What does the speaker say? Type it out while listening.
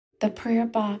The Prayer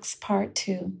Box Part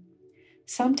 2.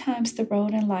 Sometimes the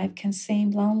road in life can seem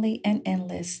lonely and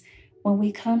endless when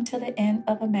we come to the end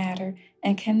of a matter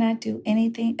and cannot do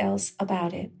anything else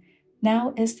about it.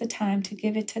 Now is the time to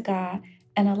give it to God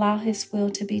and allow His will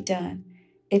to be done.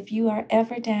 If you are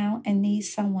ever down and need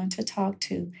someone to talk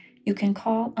to, you can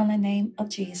call on the name of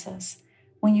Jesus.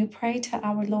 When you pray to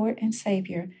our Lord and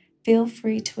Savior, feel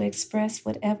free to express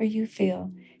whatever you feel.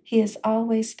 He is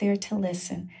always there to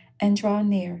listen and draw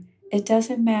near. It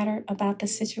doesn't matter about the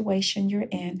situation you're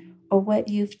in or what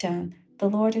you've done. The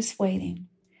Lord is waiting.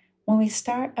 When we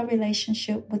start a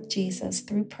relationship with Jesus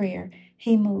through prayer,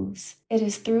 He moves. It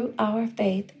is through our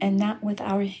faith and not with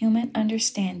our human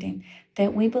understanding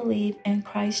that we believe in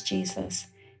Christ Jesus.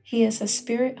 He is a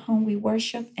spirit whom we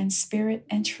worship in spirit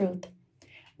and truth.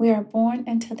 We are born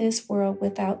into this world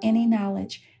without any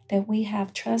knowledge that we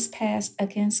have trespassed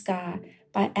against God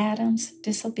by Adam's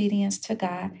disobedience to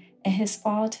God and his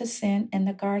fall to sin in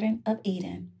the Garden of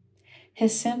Eden.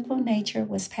 His sinful nature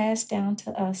was passed down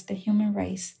to us, the human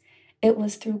race. It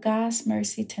was through God's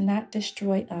mercy to not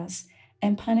destroy us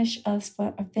and punish us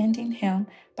for offending Him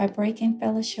by breaking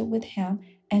fellowship with Him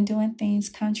and doing things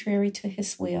contrary to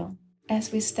His will.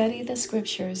 As we study the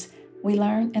scriptures, we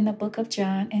learn in the book of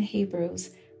John and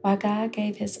Hebrews why God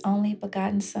gave His only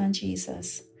begotten Son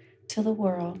Jesus to the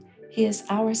world. He is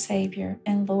our Savior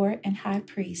and Lord and High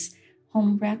Priest,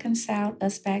 whom reconciled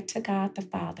us back to God the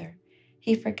Father.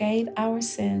 He forgave our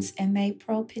sins and made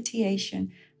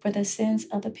propitiation for the sins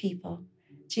of the people.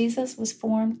 Jesus was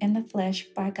formed in the flesh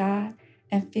by God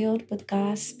and filled with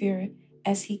God's Spirit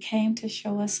as He came to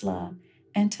show us love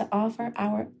and to offer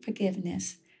our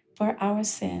forgiveness for our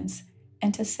sins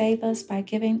and to save us by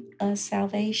giving us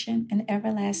salvation and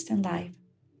everlasting life.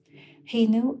 He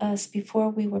knew us before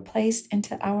we were placed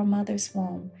into our mother's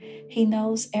womb. He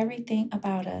knows everything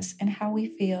about us and how we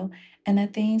feel and the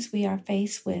things we are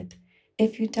faced with.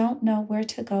 If you don't know where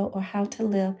to go or how to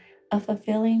live a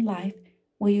fulfilling life,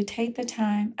 will you take the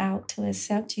time out to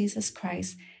accept Jesus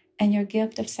Christ and your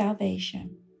gift of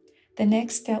salvation? The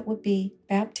next step would be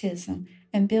baptism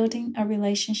and building a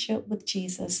relationship with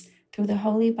Jesus through the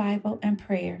Holy Bible and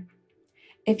prayer.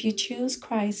 If you choose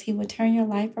Christ, He will turn your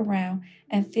life around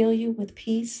and fill you with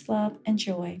peace, love, and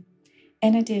joy.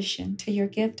 In addition to your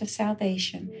gift of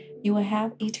salvation, you will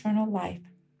have eternal life.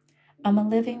 I'm a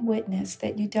living witness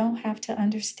that you don't have to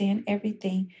understand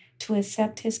everything to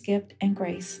accept His gift and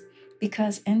grace,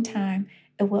 because in time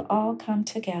it will all come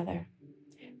together.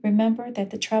 Remember that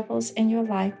the troubles in your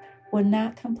life will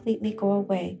not completely go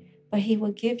away, but He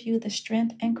will give you the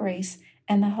strength and grace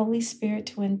and the Holy Spirit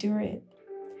to endure it.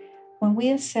 When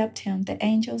we accept Him, the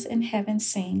angels in heaven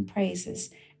sing praises,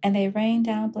 and they rain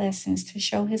down blessings to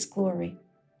show His glory.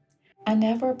 I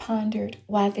never pondered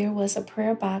why there was a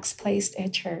prayer box placed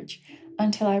at church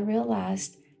until I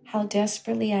realized how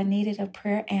desperately I needed a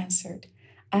prayer answered.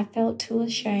 I felt too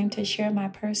ashamed to share my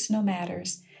personal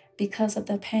matters because of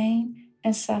the pain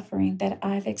and suffering that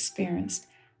I've experienced.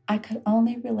 I could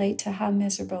only relate to how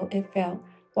miserable it felt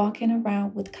walking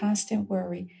around with constant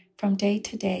worry from day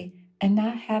to day and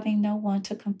not having no one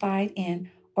to confide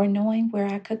in or knowing where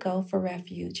I could go for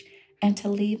refuge and to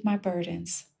leave my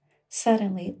burdens.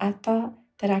 Suddenly, I thought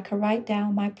that I could write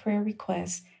down my prayer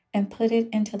requests and put it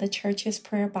into the church's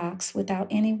prayer box without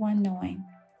anyone knowing.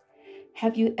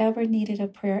 Have you ever needed a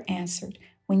prayer answered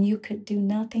when you could do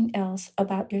nothing else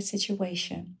about your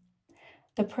situation?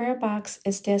 The prayer box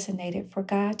is designated for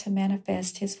God to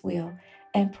manifest His will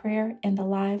and prayer in the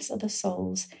lives of the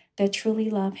souls that truly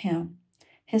love Him.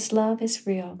 His love is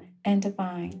real and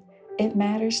divine. It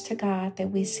matters to God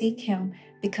that we seek Him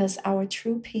because our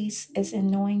true peace is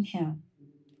in knowing Him.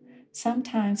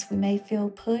 Sometimes we may feel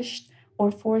pushed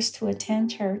or forced to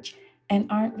attend church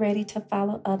and aren't ready to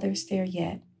follow others there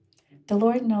yet. The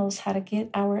Lord knows how to get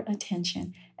our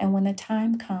attention, and when the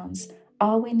time comes,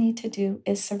 all we need to do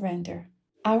is surrender.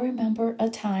 I remember a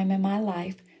time in my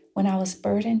life when I was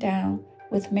burdened down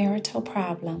with marital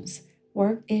problems,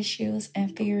 work issues,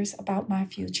 and fears about my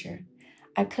future.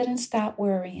 I couldn't stop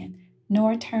worrying,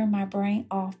 nor turn my brain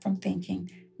off from thinking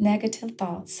negative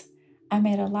thoughts. I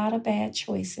made a lot of bad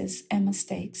choices and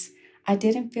mistakes. I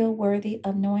didn't feel worthy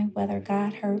of knowing whether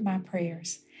God heard my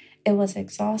prayers. It was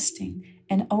exhausting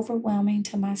and overwhelming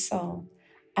to my soul.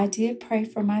 I did pray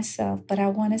for myself, but I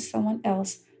wanted someone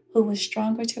else who was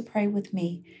stronger to pray with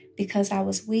me because I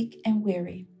was weak and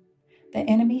weary. The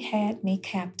enemy had me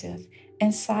captive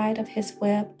inside of his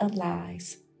web of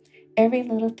lies. Every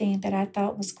little thing that I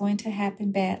thought was going to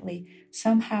happen badly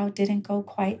somehow didn't go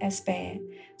quite as bad,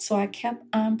 so I kept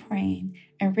on praying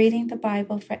and reading the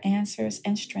Bible for answers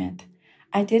and strength.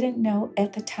 I didn't know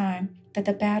at the time that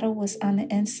the battle was on the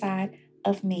inside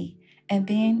of me, and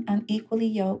being unequally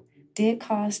yoked did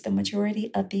cause the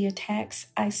majority of the attacks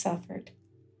I suffered.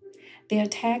 The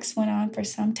attacks went on for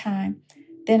some time.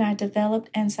 Then I developed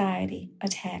anxiety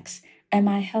attacks, and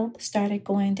my health started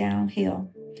going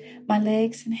downhill. My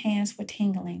legs and hands were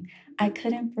tingling. I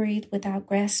couldn't breathe without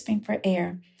grasping for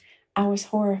air. I was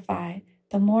horrified.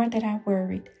 The more that I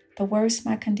worried, the worse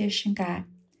my condition got.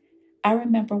 I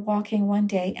remember walking one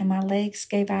day and my legs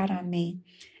gave out on me,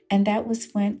 and that was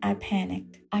when I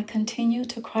panicked. I continued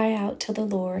to cry out to the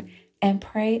Lord and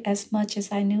pray as much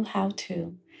as I knew how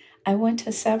to. I went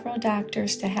to several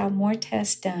doctors to have more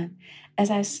tests done.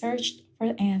 As I searched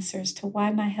for answers to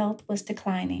why my health was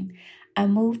declining, I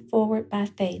moved forward by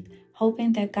faith,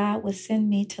 hoping that God would send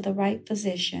me to the right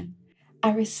physician.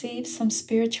 I received some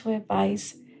spiritual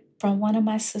advice from one of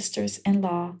my sisters in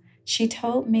law. She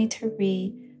told me to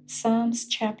read Psalms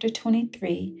chapter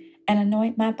 23 and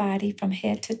anoint my body from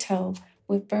head to toe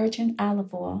with virgin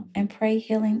olive oil and pray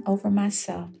healing over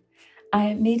myself. I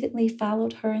immediately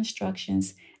followed her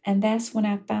instructions, and that's when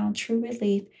I found true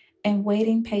relief in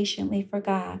waiting patiently for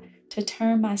God to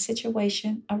turn my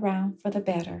situation around for the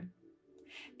better.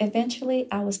 Eventually,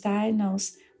 I was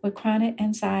diagnosed with chronic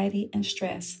anxiety and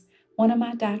stress. One of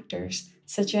my doctors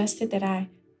suggested that I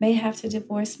may have to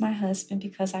divorce my husband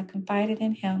because I confided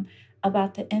in him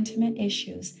about the intimate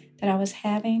issues that I was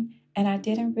having, and I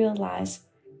didn't realize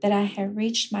that I had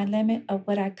reached my limit of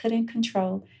what I couldn't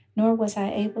control, nor was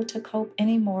I able to cope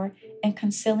anymore in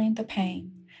concealing the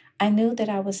pain. I knew that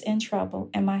I was in trouble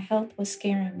and my health was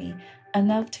scaring me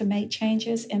enough to make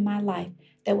changes in my life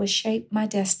that would shape my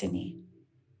destiny.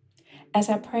 As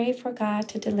I prayed for God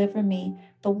to deliver me,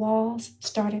 the walls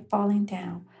started falling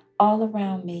down all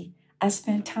around me. I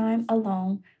spent time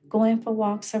alone, going for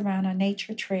walks around a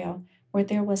nature trail where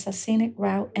there was a scenic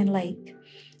route and lake.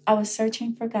 I was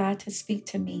searching for God to speak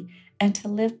to me and to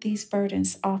lift these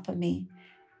burdens off of me.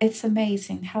 It's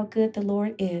amazing how good the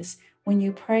Lord is when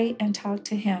you pray and talk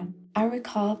to Him. I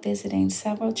recall visiting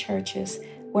several churches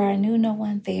where I knew no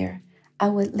one there. I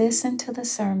would listen to the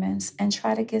sermons and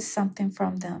try to get something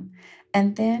from them.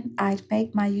 And then I'd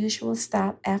make my usual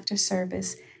stop after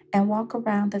service and walk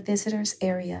around the visitors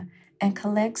area and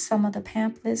collect some of the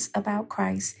pamphlets about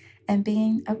Christ and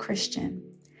being a Christian.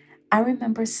 I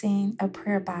remember seeing a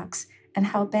prayer box and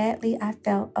how badly I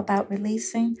felt about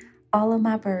releasing all of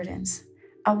my burdens.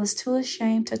 I was too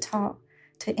ashamed to talk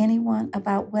to anyone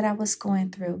about what I was going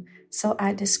through, so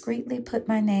I discreetly put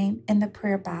my name in the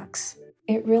prayer box.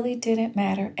 It really didn't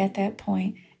matter at that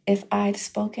point if I'd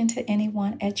spoken to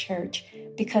anyone at church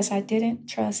because I didn't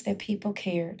trust that people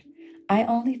cared. I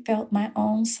only felt my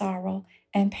own sorrow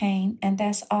and pain, and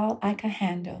that's all I could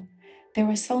handle. There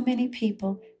were so many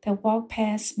people that walked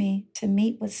past me to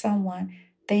meet with someone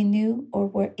they knew or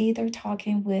were either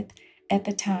talking with at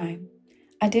the time.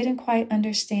 I didn't quite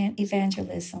understand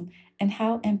evangelism and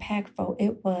how impactful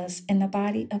it was in the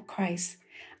body of Christ.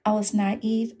 I was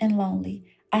naive and lonely.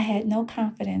 I had no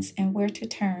confidence in where to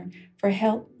turn for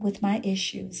help with my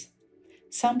issues.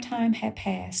 Some time had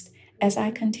passed as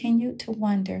I continued to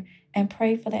wonder and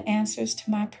pray for the answers to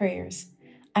my prayers.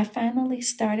 I finally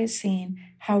started seeing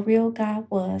how real God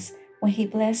was when He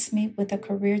blessed me with a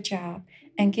career job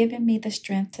and given me the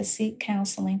strength to seek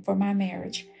counseling for my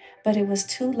marriage. But it was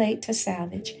too late to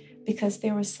salvage because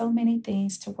there were so many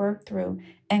things to work through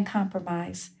and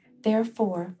compromise.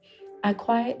 Therefore, I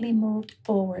quietly moved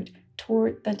forward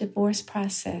toward the divorce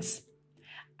process.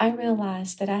 I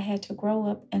realized that I had to grow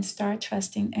up and start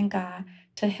trusting in God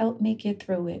to help me get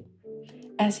through it.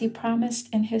 As He promised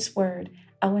in His word,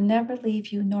 I will never leave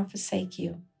you nor forsake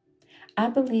you. I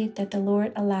believe that the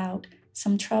Lord allowed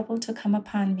some trouble to come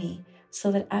upon me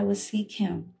so that I would seek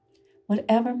Him.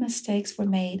 Whatever mistakes were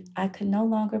made, I could no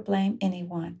longer blame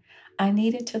anyone. I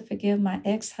needed to forgive my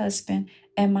ex-husband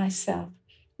and myself.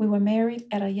 We were married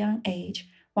at a young age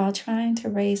while trying to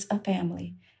raise a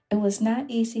family. It was not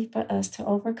easy for us to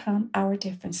overcome our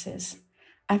differences.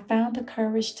 I found the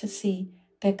courage to see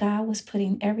that God was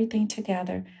putting everything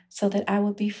together so that I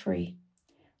would be free.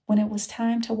 When it was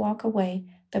time to walk away,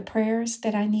 the prayers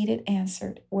that I needed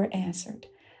answered were answered.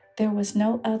 There was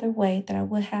no other way that I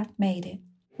would have made it.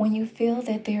 When you feel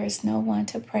that there is no one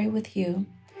to pray with you,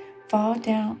 fall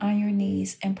down on your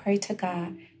knees and pray to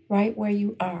God right where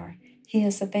you are. He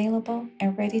is available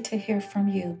and ready to hear from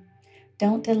you.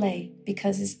 Don't delay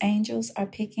because His angels are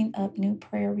picking up new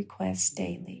prayer requests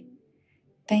daily.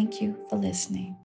 Thank you for listening.